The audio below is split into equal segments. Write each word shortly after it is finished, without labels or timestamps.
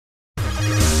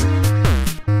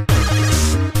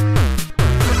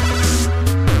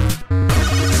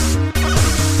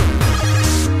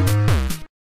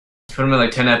put them in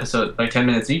like 10 episodes, like 10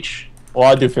 minutes each. Well,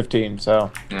 I do 15,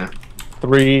 so. Yeah.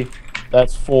 3,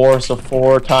 that's 4, so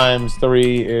 4 times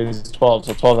 3 is 12,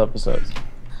 so 12 episodes.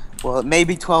 Well, it may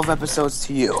be 12 episodes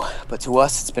to you, but to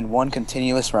us, it's been one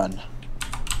continuous run.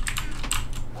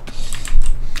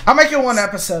 I'll make it 1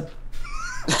 episode.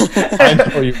 I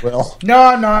know you will. No,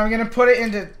 I'm gonna put it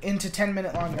into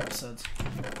 10-minute long episodes.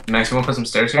 Max, you want to put some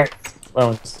stairs here? Wait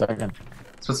 1 second.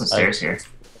 Let's put some stairs here.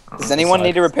 Does anyone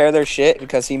need to repair their shit?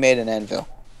 Because he made an anvil.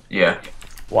 Yeah.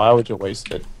 Why would you waste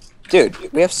it? Dude,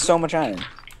 we have so much iron.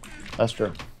 That's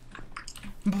true.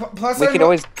 Plus, We could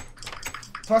always...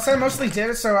 Plus, I mostly did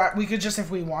it so we could just, if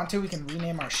we want to, we can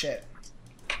rename our shit.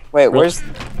 Wait, where's...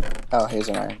 Oh, here's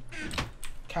an iron.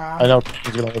 I know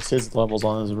he's gonna list his levels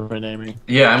on his renaming.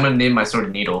 Yeah, I'm gonna name my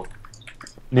sword Needle.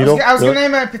 Needle? I was gonna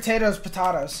name my potatoes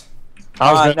potatoes.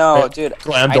 No, dude.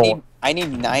 Glandol. I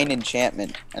need 9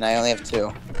 enchantment, and I only have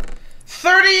 2.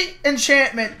 30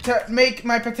 enchantment to make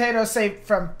my potatoes say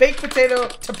from baked potato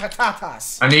to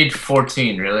patatas. I need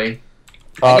 14, really.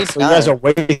 I need So you guys are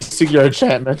wasting your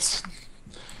enchantments.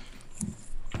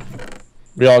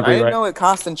 We all I agree, didn't right? know it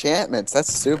cost enchantments.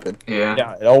 That's stupid. Yeah.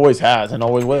 Yeah, it always has and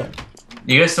always will.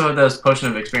 You guys still have those potion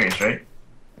of experience, right?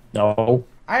 No.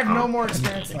 I have no more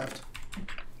experience left.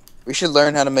 We should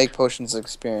learn how to make potions of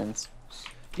experience.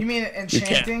 You mean You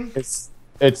enchanting? can't.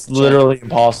 It's literally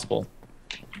impossible.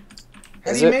 How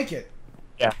do Is you it? make it?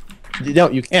 No,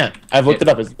 you can't. I've looked it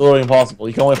up. It's literally impossible.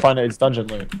 You can only find it in dungeon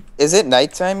loot. Is it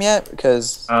nighttime yet?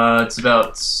 Because... It's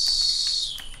about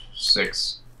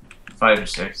 6. 5 or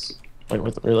 6. Wait,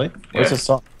 really? Where's Yeah. the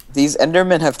sun? These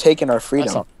Endermen have taken our That's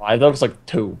freedom. not 5. That looks like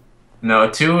 2. No,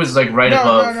 2 is like right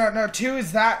above. No. 2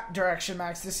 is that direction,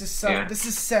 Max. This is Yeah. this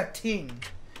is setting.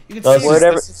 You can That's see Where'd it.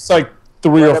 every- it's like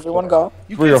 3 Where'd or 4. everyone go?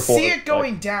 You 3 can or 4. see it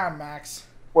going down, Max.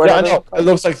 Where'd Yeah, I everyone know. go? It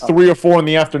looks like 3 or 4 in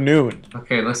the afternoon.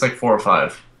 Okay, it looks like 4 or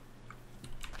 5.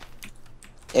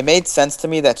 It made sense to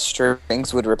me that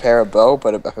strings would repair a bow,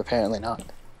 but apparently not.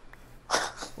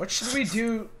 What should we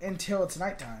do until it's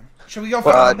nighttime? Should we go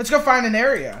Well, find? Let's go find an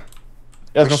area.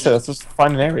 Yeah, I was gonna say, let's just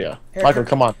find an area. Here, Michael,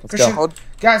 come on, let's Christian, go.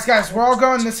 Guys, we're all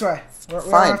going this way. We're all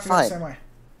Fine, have to go the same way.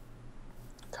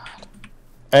 God.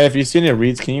 Hey, if you see any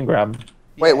reeds, can you grab them?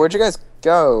 Wait, where'd you guys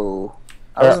go?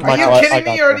 I Are was in the Are you Michael, house. kidding I me?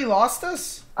 got You already you. lost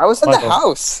us? I was in Michael. the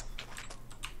house.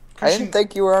 I Christian- didn't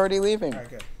think you were already leaving. Alright,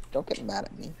 good. Don't get mad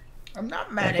at me. I'm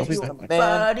not mad Yeah, at you, don't be Man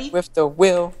buddy. with the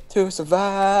will to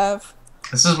survive.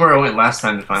 This is where I went last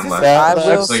time to find Is left. this- I That's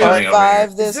will like everything over survive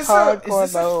here. this Is this hardcore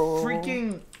a mode.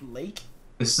 freaking lake?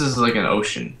 This is like an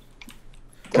ocean.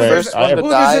 The Okay, first I one have to Ooh,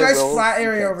 there's die a nice will- flat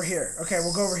area over here. Okay,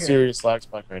 we'll go over here. serious lag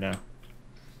spike right now.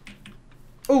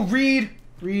 Oh, read.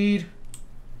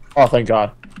 Oh, thank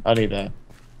God. I need that.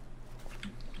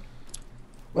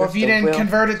 Well, With if you the didn't will.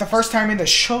 convert it the first time into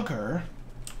sugar.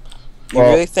 You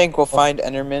Well- really think we'll find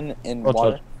Endermen in Well,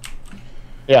 water?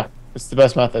 Yeah, it's the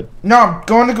best method. No, I'm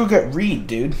going to go get reed,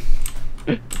 dude.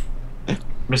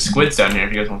 There's squids down here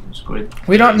if you guys want some squid.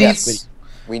 We don't need. Yes.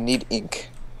 We need ink.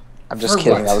 I'm just For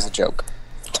kidding. what? That was a joke.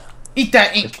 Eat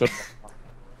that It's ink. good.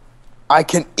 I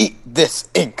can eat this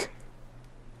ink.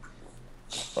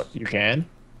 But you can?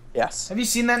 Yes. Have you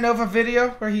seen that Nova video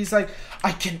where he's like,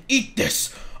 I can eat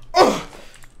this. Ugh.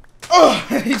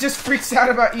 Ugh. He just freaks out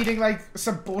about eating like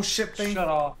some bullshit thing. Shut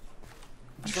off.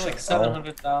 It's like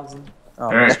 700,000. Oh,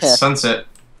 Alright, man. sunset.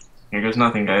 Here goes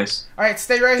nothing, guys. Alright,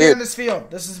 stay right here Dude. in this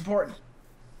field. This is important.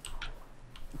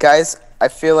 Guys, I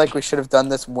feel like we should have done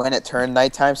this when it turned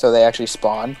nighttime so they actually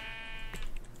spawn.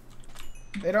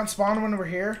 They don't spawn when we're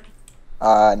here.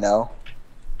 No.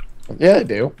 Yeah, they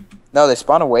do. No, they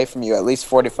spawn away from you at least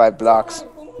 45 blocks.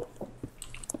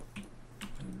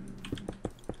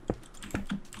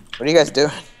 What are you guys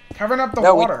doing? Covering up the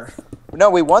No, water. No,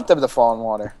 we want them to fall in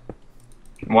water.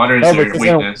 Water is No, their because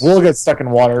then weakness, we'll get stuck in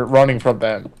water running from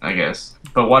them. I guess.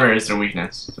 But water is their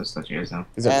weakness, just to let you guys know.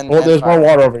 And- Well, and there's more fire.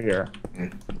 water over here.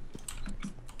 There's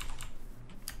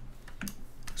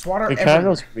water Hey, can I have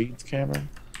everywhere. those reeds, Cameron?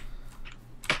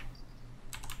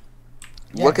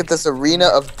 Yeah. Look at this arena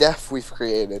of death we've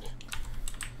created.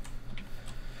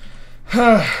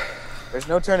 There's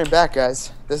no turning back,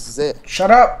 guys. This is it.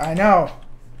 Shut up. I know.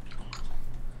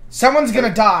 Someone's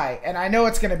gonna die, and I know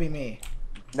it's gonna be me.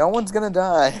 No one's gonna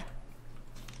die.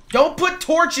 Don't put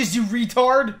torches, you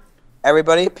retard.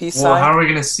 Everybody, peace Well, sign. how are we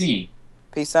gonna see?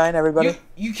 Peace sign, everybody.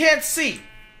 You can't see.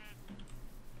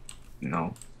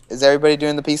 No. Is everybody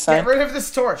doing the peace sign? Get rid of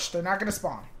this torch. They're not gonna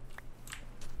spawn.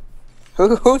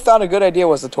 Who thought a good idea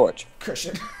was the torch?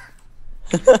 Christian.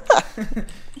 I'm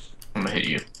gonna hit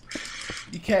you.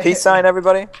 You can't. Peace hit sign, me.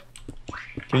 everybody.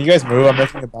 Can you guys move? I'm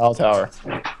making a battle tower.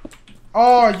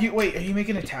 Oh, wait. Are you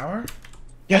making a tower?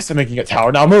 Yes, I'm making a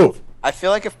tower. Now move. I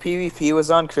feel like if PvP was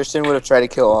on, Christian would have tried to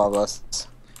kill all of us.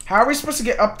 How are we supposed to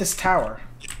get up this tower?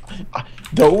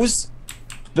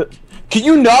 Can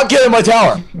you not get in my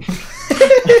tower?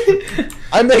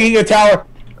 I'm making a tower.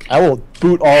 I will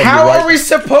boot all of you How right are we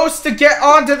supposed to get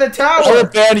onto the I will tower?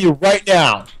 ban you right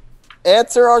now.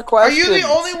 Answer our Are question. you the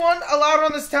only one allowed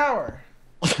on this tower?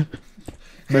 Because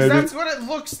Maybe. that's what it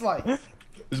looks like.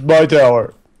 It's my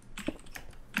tower.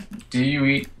 Do you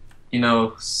eat,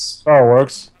 Oh, it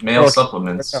works. male Works.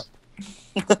 supplements?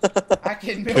 I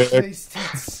can milk these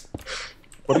tits.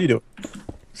 What are you doing?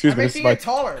 Excuse I'm me, this is making my, it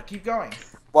taller. Keep going.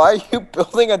 Why are you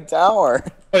building a tower?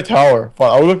 my tower. Fine,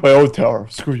 I'll make my own tower.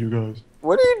 Screw you guys.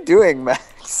 What are you doing,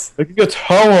 Max? Making a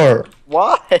tower.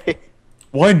 Why?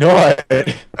 Why not?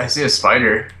 I see a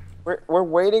spider. We're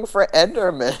waiting for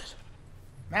Enderman.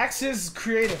 Max is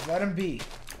creative. Let him be.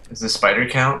 Does the spider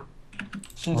count?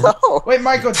 No. Wait,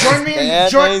 Michael, join me.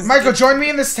 Mayonnaise. Michael, join me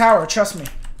in this tower. Trust me.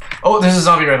 Oh, there's a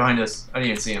zombie right behind us. I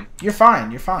didn't even see him. You're fine.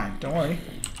 You're fine. Don't worry.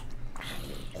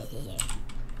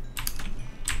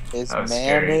 Is That was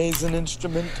scary. mayonnaise an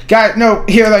instrument? Guy, no,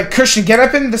 here, like, Christian, get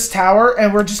up in this tower,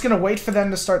 and we're just gonna wait for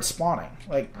them to start spawning.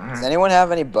 Like, Does anyone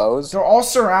have any bows they'll all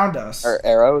surround us. or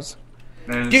arrows?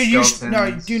 There's Dude, you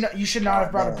skeletons. you should not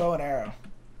have brought a bow and arrow.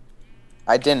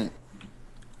 I didn't.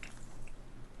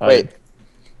 Wait.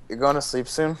 You're going to sleep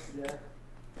soon? Yeah.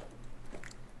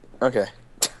 Okay.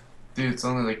 Dude, it's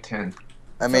only like 10.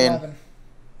 I It's mean, 11.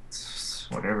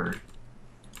 Whatever.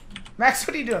 Max,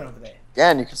 what are you doing over there?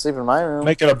 again, you can sleep in my room.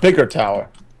 Making a bigger tower.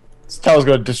 This tower's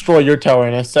gonna destroy your tower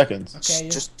in seconds. Okay,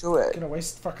 you're Just do it. gonna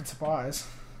waste fucking supplies.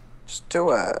 Just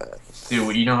do it.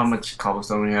 Dude, you know how much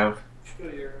cobblestone we have? Go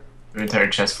here. An entire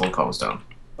chest full of cobblestone.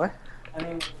 I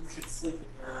mean, you should sleep in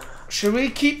here. Should we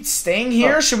keep staying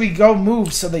here? Or should we go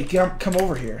move so they come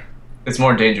over here? It's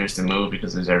more dangerous to move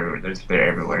because they're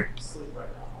everywhere. Sleep right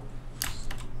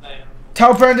now. I am.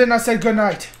 Tell Brendan I said good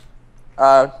night.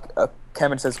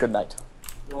 Cameron says good night.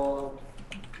 Well,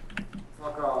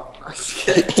 fuck off.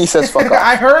 He says fuck off.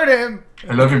 I heard him.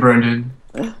 I love you, Brendan.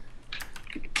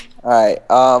 Alright,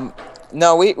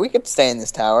 no, we could stay in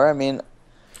this tower. I mean,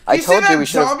 I You see told you that we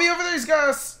should have, zombie over there? He's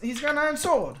got an iron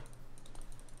sword.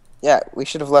 yeah, we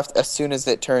should have left as soon as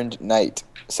it turned night,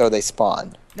 so they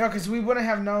spawned. No, because we wouldn't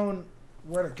have known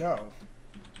where to go.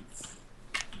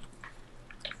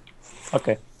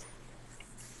 Okay.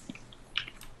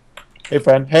 Hey,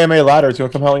 friend. Hey, I made a ladder. You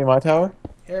wanna come help me in my tower?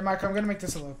 Here, Michael, I'm gonna make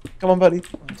this a Come on, buddy.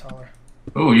 little taller.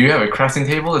 Ooh, you have a crafting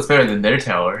table? It's better than their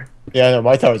tower. Yeah, I know.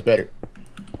 My tower's better.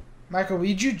 Michael,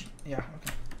 would you? Yeah.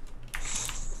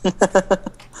 Okay.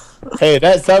 Hey,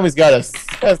 that zombie's got a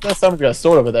that zombie's got a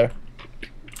sword over there.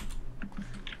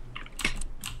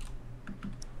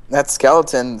 That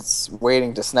skeleton's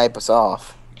waiting to snipe us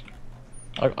off.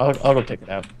 I'll go take it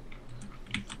out.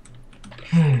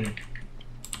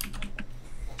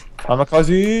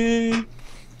 Kamikaze.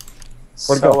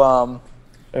 Where'd it go? So,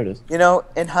 There it is. you know,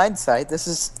 in hindsight, this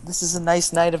is a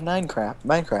nice night of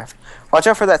Minecraft. Watch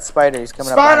out for that spider. He's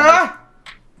coming up. behind Spider!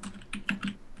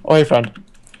 Oh, hey, friend.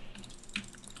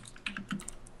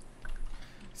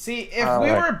 See, if we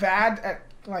Alright. were bad at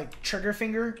like trigger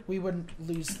finger, we wouldn't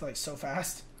lose like so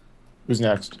fast. Who's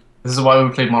next? This is why we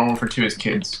played Modern Warfare 2 as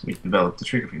kids. We developed the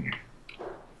trigger finger.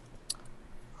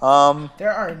 you.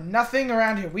 There are nothing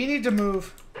around here. We need to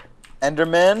move.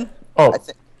 Enderman. Oh. I,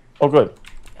 th- Oh, good.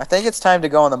 I think it's time to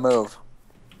go on the move.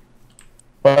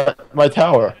 But my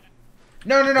tower.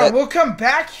 No, no, no. That- We'll come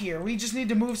back here. We just need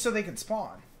to move so they can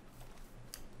spawn.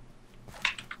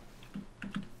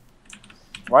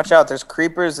 Watch out, there's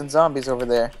creepers and zombies over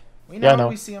there. We know. Yeah, no.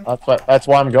 We see them. That's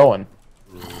why I'm going.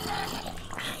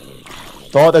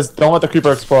 Don't let the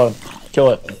creeper explode. Kill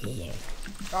it.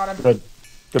 Got him. Good.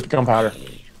 Good gunpowder.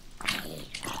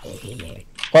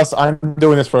 Plus, I'm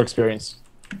doing this for experience.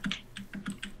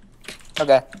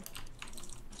 Okay.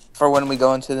 For when we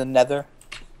go into the nether.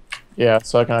 Yeah,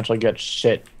 so I can actually get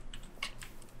shit.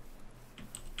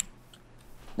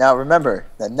 Now remember,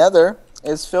 the nether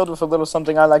is filled with a little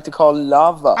something I like to call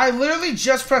lava. I literally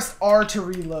just pressed R to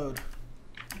reload.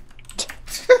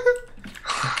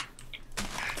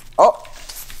 Oh,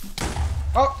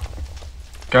 Oh,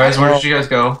 Guys, where did you guys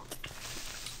go?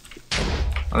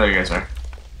 Oh, there you guys are.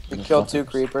 we killed 2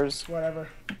 creepers, whatever.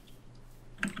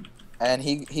 and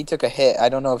he took a hit. I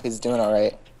don't know if he's doing all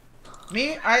right.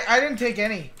 Me? I didn't take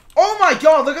any. Oh my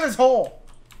god, look at this hole.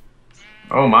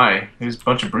 Oh my, there's a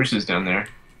bunch of Bruces down there.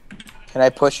 Can I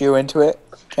push you into it,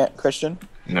 Christian?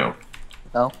 No.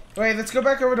 No. Wait, let's go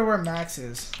back over to where Max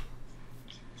is.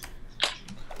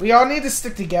 We all need to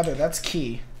stick together. That's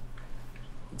key.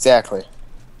 Exactly.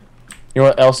 You know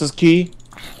what else is key?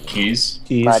 Keys.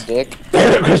 Keys. My dick.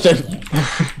 Christian.